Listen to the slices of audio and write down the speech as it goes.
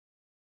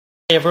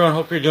Hey everyone,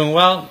 hope you're doing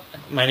well.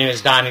 My name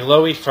is Donnie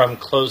Lowy from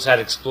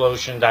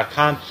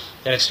Closeout.com.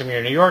 Next time you're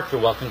in New York,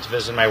 you're welcome to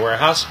visit my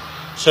warehouse.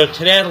 So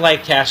today I'd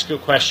like to ask you a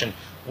question.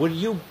 Would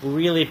you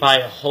really buy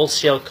a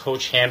wholesale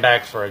Coach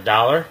handbag for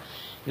 $1?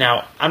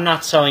 Now, I'm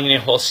not selling any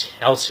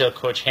wholesale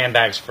Coach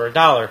handbags for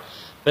 $1,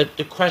 but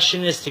the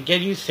question is to get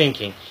you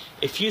thinking.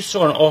 If you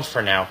saw an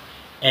offer now,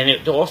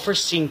 and the offer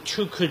seemed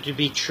too good to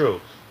be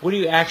true, would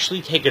you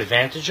actually take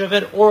advantage of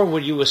it, or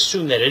would you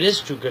assume that it is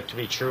too good to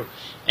be true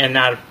and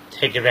not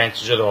take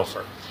advantage of the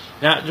offer?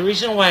 Now, the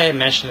reason why I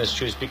mention this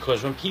too is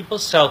because when people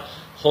sell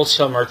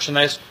wholesale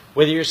merchandise,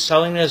 whether you're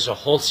selling it as a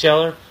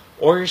wholesaler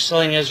or you're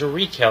selling it as a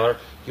retailer,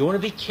 you want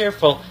to be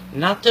careful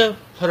not to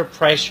put a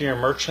price on your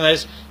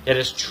merchandise that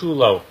is too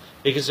low.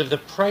 Because if the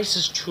price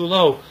is too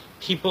low,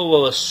 people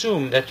will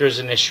assume that there's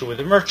an issue with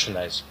the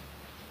merchandise.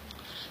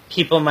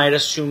 People might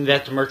assume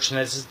that the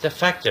merchandise is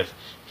defective.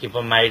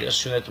 People might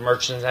assume that the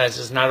merchandise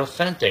is not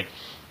authentic.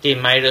 They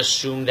might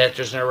assume that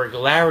there's an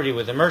irregularity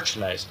with the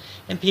merchandise.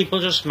 And people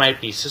just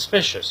might be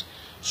suspicious.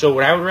 So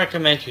what I would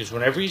recommend to you is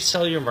whenever you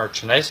sell your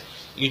merchandise,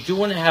 you do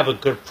want to have a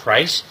good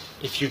price.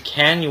 If you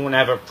can, you want to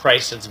have a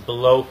price that's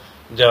below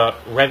the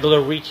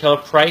regular retail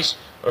price.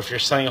 Or if you're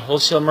selling a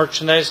wholesale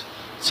merchandise,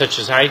 such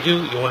as I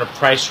do, you want to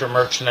price your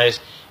merchandise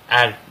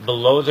at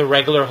below the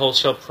regular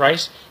wholesale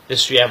price.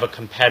 This way you have a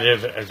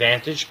competitive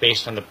advantage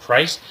based on the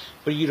price.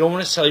 But you don't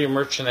want to sell your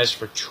merchandise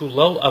for too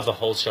low of a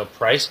wholesale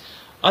price.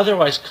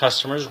 Otherwise,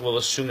 customers will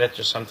assume that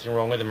there's something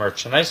wrong with the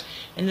merchandise.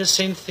 And the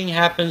same thing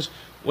happens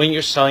when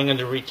you're selling at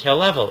the retail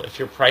level. If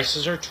your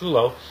prices are too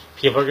low,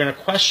 people are going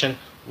to question,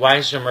 why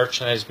is your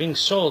merchandise being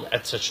sold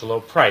at such a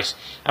low price?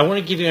 I want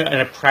to give you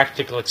a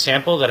practical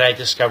example that I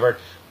discovered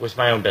with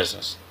my own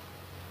business.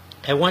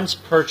 I once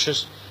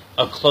purchased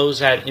a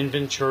closeout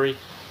inventory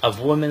of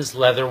women's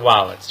leather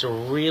wallets. They're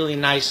really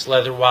nice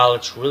leather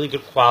wallets, really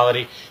good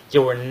quality. They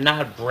were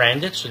not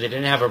branded, so they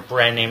didn't have a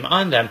brand name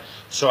on them.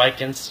 So I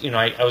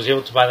was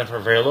able to buy them for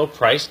a very low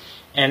price,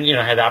 and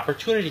had the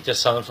opportunity to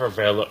sell them for a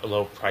very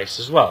low price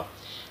as well.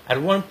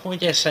 At one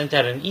point, I sent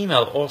out an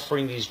email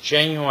offering these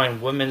genuine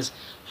women's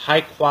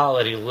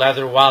high-quality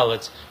leather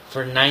wallets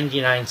for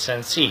 99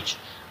 cents each.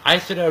 I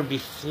thought I would be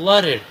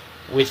flooded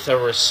with a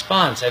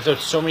response. I thought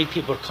so many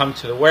people would come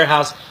to the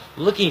warehouse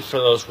looking for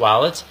those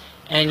wallets.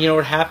 And you know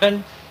what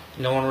happened?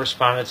 No one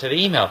responded to the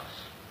email.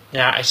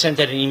 Now, I sent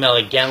out an email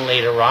again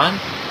later on,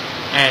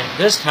 and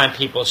this time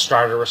people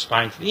started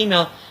responding to the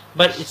email,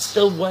 but it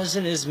still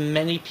wasn't as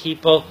many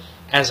people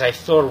as I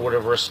thought would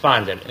have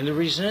responded. And the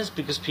reason is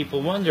because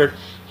people wondered,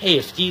 hey,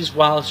 if these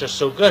wallets are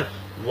so good,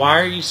 why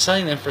are you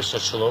selling them for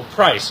such a low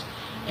price?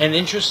 And the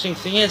interesting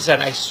thing is that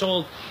I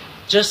sold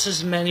just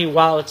as many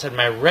wallets at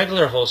my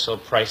regular wholesale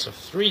price of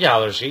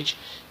 $3 each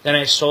than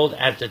I sold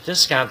at the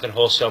discounted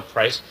wholesale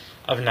price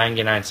of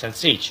 99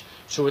 cents each.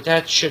 So what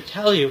that should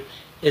tell you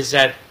is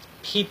that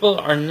people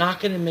are not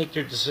going to make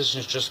their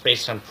decisions just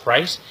based on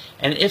price,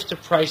 and if the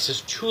price is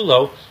too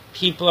low,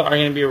 people are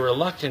going to be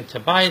reluctant to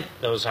buy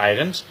those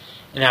items.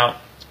 Now,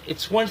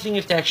 it's one thing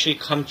if they actually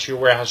come to your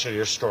warehouse or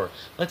your store.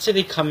 Let's say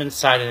they come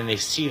inside and they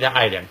see the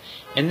item,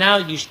 and now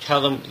you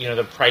tell them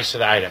the price of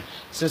the item.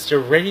 Since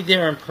they're already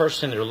there in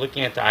person, they're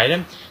looking at the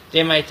item,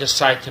 they might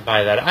decide to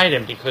buy that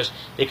item because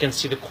they can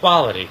see the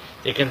quality,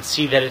 they can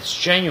see that it's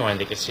genuine,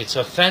 they can see it's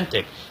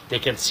authentic, they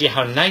can see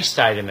how nice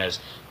the item is.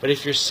 But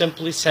if you're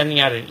simply sending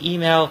out an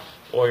email,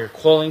 or you're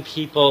calling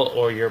people,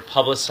 or you're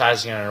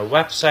publicizing it on a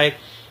website,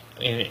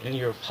 and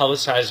you're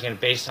publicizing it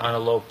based on a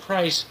low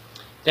price,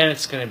 then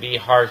it's going to be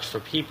hard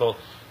for people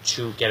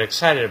to get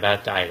excited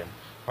about the item.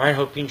 Alright,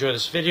 hope you enjoyed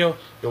this video.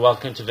 You're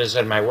welcome to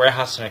visit my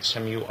warehouse next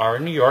time you are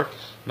in New York.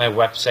 My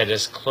website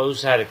is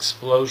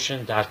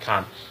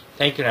closeoutexplosion.com.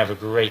 Thank you and have a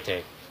great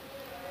day.